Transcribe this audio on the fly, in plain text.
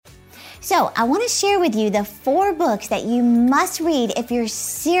So I want to share with you the 4 books that you must read if you're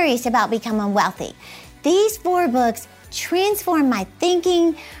serious about becoming wealthy. These 4 books transformed my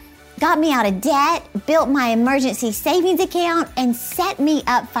thinking, got me out of debt, built my emergency savings account, and set me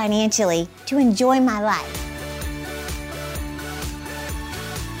up financially to enjoy my life.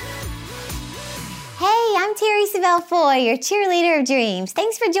 Hey, I'm Terry Savelle Foy, your cheerleader of dreams.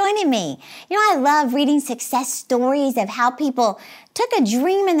 Thanks for joining me. You know, I love reading success stories of how people took a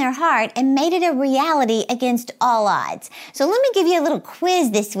dream in their heart and made it a reality against all odds. So let me give you a little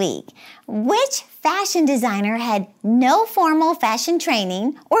quiz this week. Which fashion designer had no formal fashion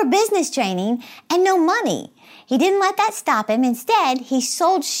training or business training and no money? He didn't let that stop him. Instead, he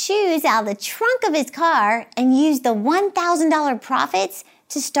sold shoes out of the trunk of his car and used the $1,000 profits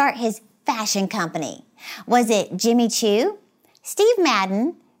to start his fashion company. Was it Jimmy Choo, Steve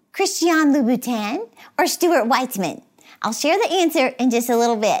Madden, Christian Louboutin, or Stuart Weitzman? I'll share the answer in just a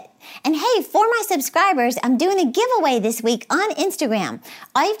little bit. And hey, for my subscribers, I'm doing a giveaway this week on Instagram.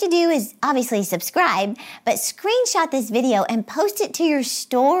 All you have to do is obviously subscribe, but screenshot this video and post it to your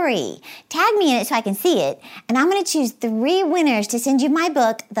story. Tag me in it so I can see it. And I'm going to choose 3 winners to send you my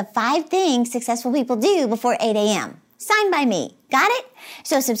book, The 5 Things Successful People Do Before 8 a.m. Signed by me. Got it?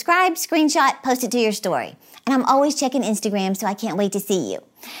 So subscribe, screenshot, post it to your story. And I'm always checking Instagram, so I can't wait to see you.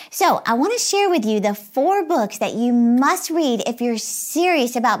 So I want to share with you the 4 books that you must read if you're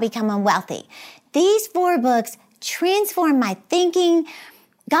serious about becoming wealthy. These 4 books transformed my thinking,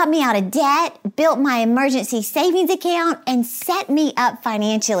 got me out of debt, built my emergency savings account, and set me up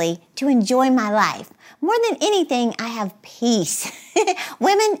financially to enjoy my life. More than anything, I have peace.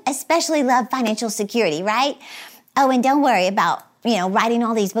 Women especially love financial security, right? Oh, and don't worry about, writing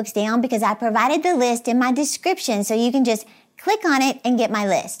all these books down because I provided the list in my description so you can just click on it and get my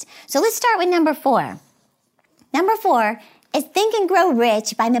list. So let's start with number 4. Number 4 is Think and Grow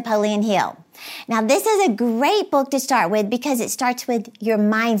Rich by Napoleon Hill. Now, this is a great book to start with because it starts with your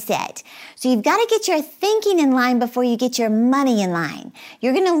mindset. So you've got to get your thinking in line before you get your money in line.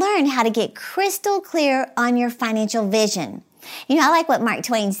 You're going to learn how to get crystal clear on your financial vision. I like what Mark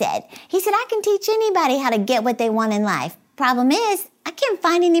Twain said. He said, I can teach anybody how to get what they want in life. Problem is, I can't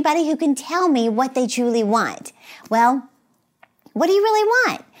find anybody who can tell me what they truly want. Well, what do you really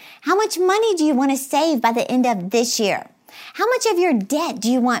want? How much money do you want to save by the end of this year? How much of your debt do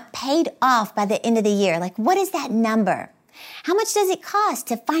you want paid off by the end of the year? What is that number? How much does it cost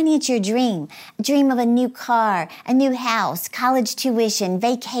to finance your dream? A dream of a new car, a new house, college tuition,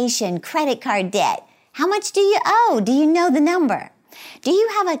 vacation, credit card debt. How much do you owe? Do you know the number? Do you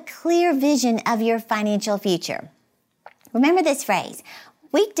have a clear vision of your financial future? Remember this phrase,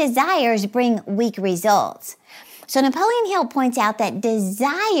 weak desires bring weak results. So Napoleon Hill points out that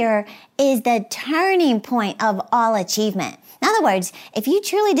desire is the turning point of all achievement. In other words, if you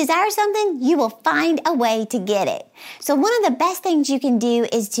truly desire something, you will find a way to get it. So one of the best things you can do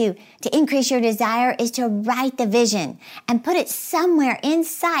is to increase your desire is to write the vision and put it somewhere in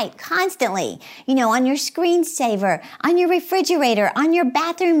sight constantly. On your screensaver, on your refrigerator, on your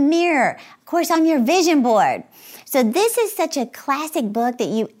bathroom mirror, of course, on your vision board. So this is such a classic book that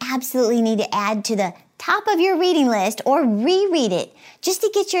you absolutely need to add to the top of your reading list or reread it just to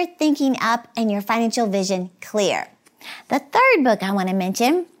get your thinking up and your financial vision clear. The 3rd book I want to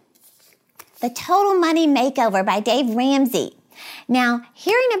mention, The Total Money Makeover by Dave Ramsey. Now,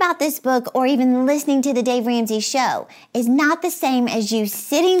 hearing about this book or even listening to the Dave Ramsey show is not the same as you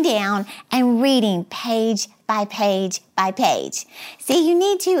sitting down and reading page by page by page. See, you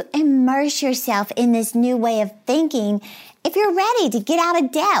need to immerse yourself in this new way of thinking if you're ready to get out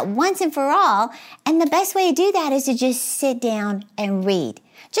of debt once and for all. And the best way to do that is to just sit down and read.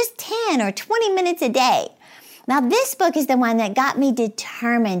 Just 10 or 20 minutes a day. Now, this book is the one that got me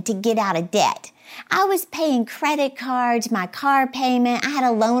determined to get out of debt. I was paying credit cards, my car payment. I had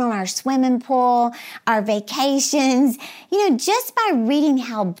a loan on our swimming pool, our vacations. Just by reading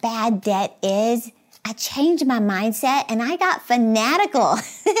how bad debt is, I changed my mindset and I got fanatical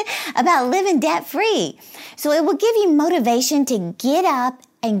about living debt-free. So it will give you motivation to get up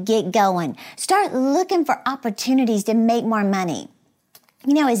and get going. Start looking for opportunities to make more money.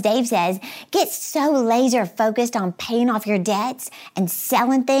 As Dave says, get so laser focused on paying off your debts and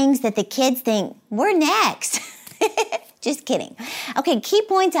selling things that the kids think, we're next. Just kidding. Okay, key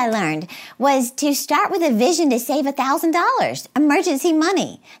points I learned was to start with a vision to save $1,000, emergency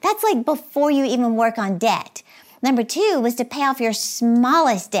money. That's before you even work on debt. Number 2 was to pay off your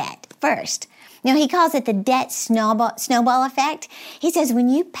smallest debt first. He calls it the debt snowball effect. He says when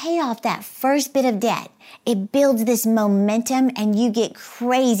you pay off that first bit of debt, it builds this momentum and you get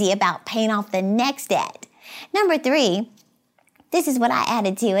crazy about paying off the next debt. Number 3, this is what I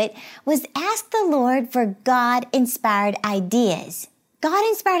added to it, was ask the Lord for God-inspired ideas.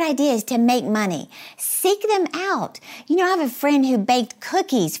 God-inspired ideas to make money. Seek them out. You know, I have a friend who baked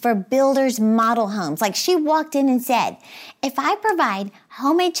cookies for builders' model homes. Like, she walked in and said, if I provide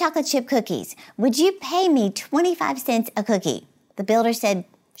homemade chocolate chip cookies, would you pay me 25 cents a cookie? The builder said,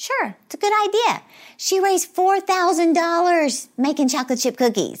 sure, it's a good idea. She raised $4,000 making chocolate chip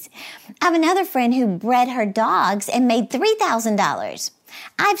cookies. I have another friend who bred her dogs and made $3,000.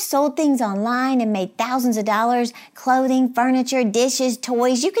 I've sold things online and made thousands of dollars, clothing, furniture, dishes,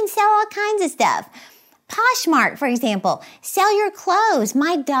 toys. You can sell all kinds of stuff. Poshmark, for example, sell your clothes.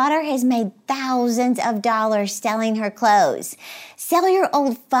 My daughter has made thousands of dollars selling her clothes. Sell your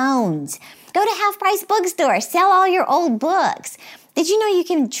old phones. Go to Half Price Bookstore. Sell all your old books. Did you know you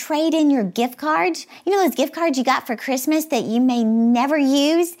can trade in your gift cards? You know those gift cards you got for Christmas that you may never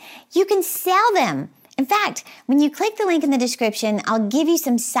use? You can sell them. In fact, when you click the link in the description, I'll give you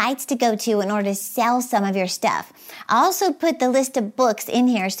some sites to go to in order to sell some of your stuff. I'll also put the list of books in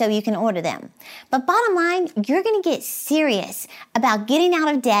here so you can order them. But bottom line, you're going to get serious about getting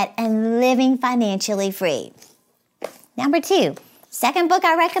out of debt and living financially free. Number 2, second book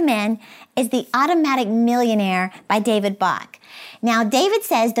I recommend is The Automatic Millionaire by David Bach. Now, David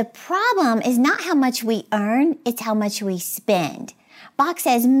says the problem is not how much we earn, it's how much we spend. Bach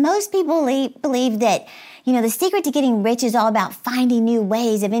says most people believe that, the secret to getting rich is all about finding new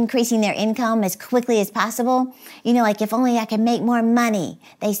ways of increasing their income as quickly as possible. Like if only I could make more money,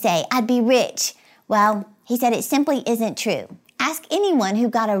 they say, I'd be rich. Well, he said it simply isn't true. Ask anyone who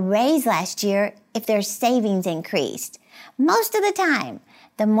got a raise last year if their savings increased. Most of the time,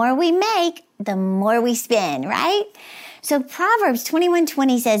 the more we make, the more we spend, right? So Proverbs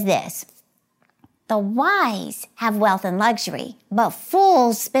 21:20 says this, the wise have wealth and luxury, but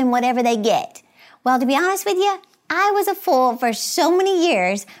fools spend whatever they get. Well, to be honest with you, I was a fool for so many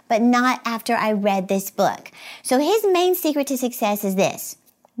years, but not after I read this book. So his main secret to success is this: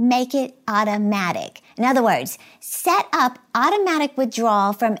 make it automatic. In other words, set up automatic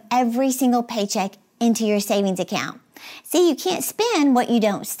withdrawal from every single paycheck into your savings account. See, you can't spend what you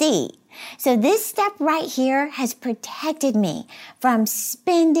don't see. So this step right here has protected me from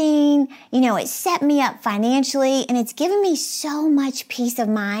spending. It set me up financially, and it's given me so much peace of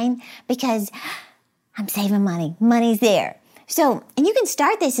mind because I'm saving money. Money's there. So, and you can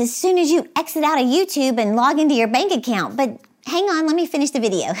start this as soon as you exit out of YouTube and log into your bank account. But hang on, let me finish the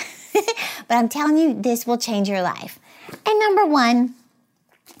video. But I'm telling you, this will change your life. And number 1,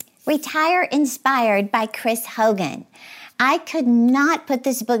 Retire Inspired by Chris Hogan. I could not put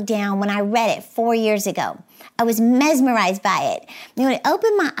this book down when I read it 4 years ago. I was mesmerized by it. It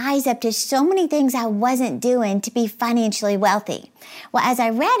opened my eyes up to so many things I wasn't doing to be financially wealthy. Well, as I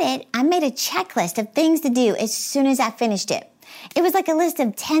read it, I made a checklist of things to do as soon as I finished it. It was like a list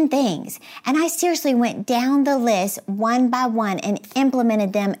of 10 things, and I seriously went down the list one by one and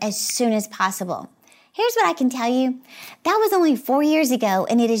implemented them as soon as possible. Here's what I can tell you. That was only 4 years ago,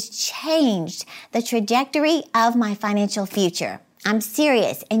 and it has changed the trajectory of my financial future. I'm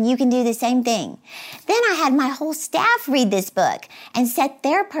serious, and you can do the same thing. Then I had my whole staff read this book and set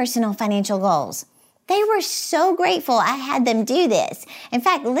their personal financial goals. They were so grateful I had them do this. In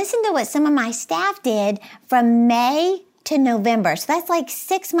fact, listen to what some of my staff did from May to November. So that's like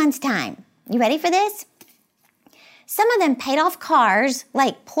 6 months' time. You ready for this? Some of them paid off cars,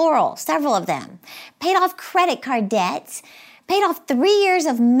 like plural, several of them, paid off credit card debts, paid off 3 years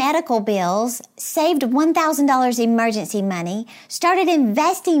of medical bills, saved $1,000 emergency money, started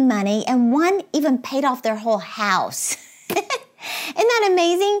investing money, and one even paid off their whole house. Isn't that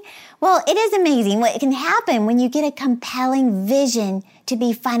amazing? Well, it is amazing what can happen when you get a compelling vision to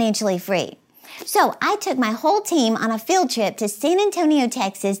be financially free. So I took my whole team on a field trip to San Antonio,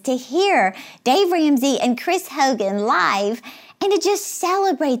 Texas to hear Dave Ramsey and Chris Hogan live and to just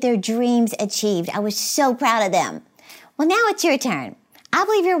celebrate their dreams achieved. I was so proud of them. Well, now it's your turn. I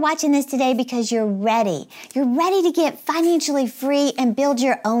believe you're watching this today because you're ready. You're ready to get financially free and build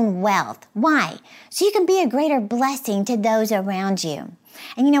your own wealth. Why? So you can be a greater blessing to those around you.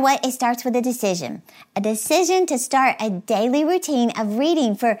 And you know what? It starts with a decision. A decision to start a daily routine of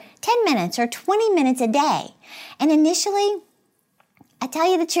reading for 10 minutes or 20 minutes a day. And initially, I tell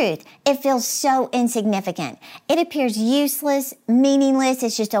you the truth, it feels so insignificant. It appears useless, meaningless.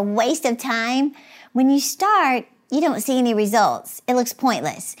 It's just a waste of time. When you start, you don't see any results. It looks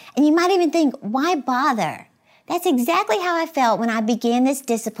pointless. And you might even think, why bother? That's exactly how I felt when I began this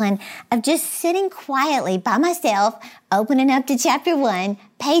discipline of just sitting quietly by myself, opening up to chapter 1,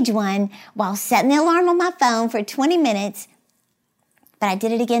 page 1, while setting the alarm on my phone for 20 minutes. But I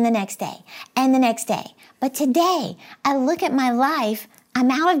did it again the next day and the next day. But today, I look at my life,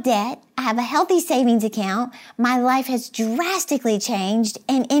 I'm out of debt, I have a healthy savings account, my life has drastically changed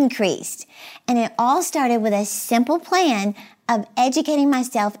and increased. And it all started with a simple plan of educating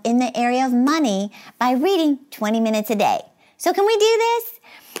myself in the area of money by reading 20 minutes a day. So can we do this?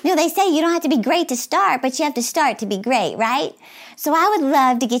 They say you don't have to be great to start, but you have to start to be great, right? So I would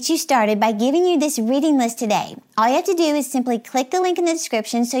love to get you started by giving you this reading list today. All you have to do is simply click the link in the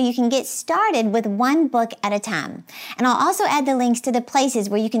description so you can get started with one book at a time. And I'll also add the links to the places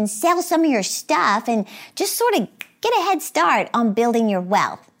where you can sell some of your stuff and just sort of get a head start on building your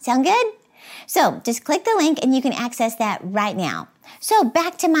wealth. Sound good? So just click the link and you can access that right now. So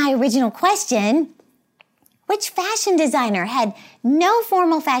back to my original question. Which fashion designer had no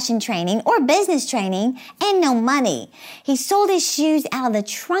formal fashion training or business training and no money? He sold his shoes out of the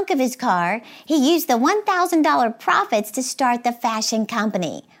trunk of his car. He used the $1,000 profits to start the fashion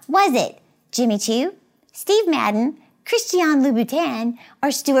company. Was it Jimmy Choo, Steve Madden, Christian Louboutin, or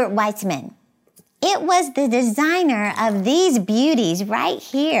Stuart Weitzman? It was the designer of these beauties right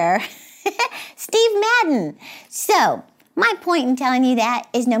here, Steve Madden. So, my point in telling you that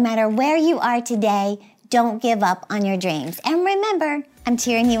is no matter where you are today, don't give up on your dreams. And remember, I'm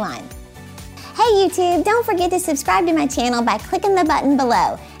cheering you on. Hey YouTube, don't forget to subscribe to my channel by clicking the button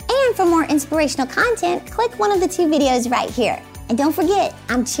below. And for more inspirational content, click one of the two videos right here. And don't forget,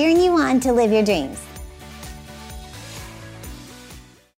 I'm cheering you on to live your dreams.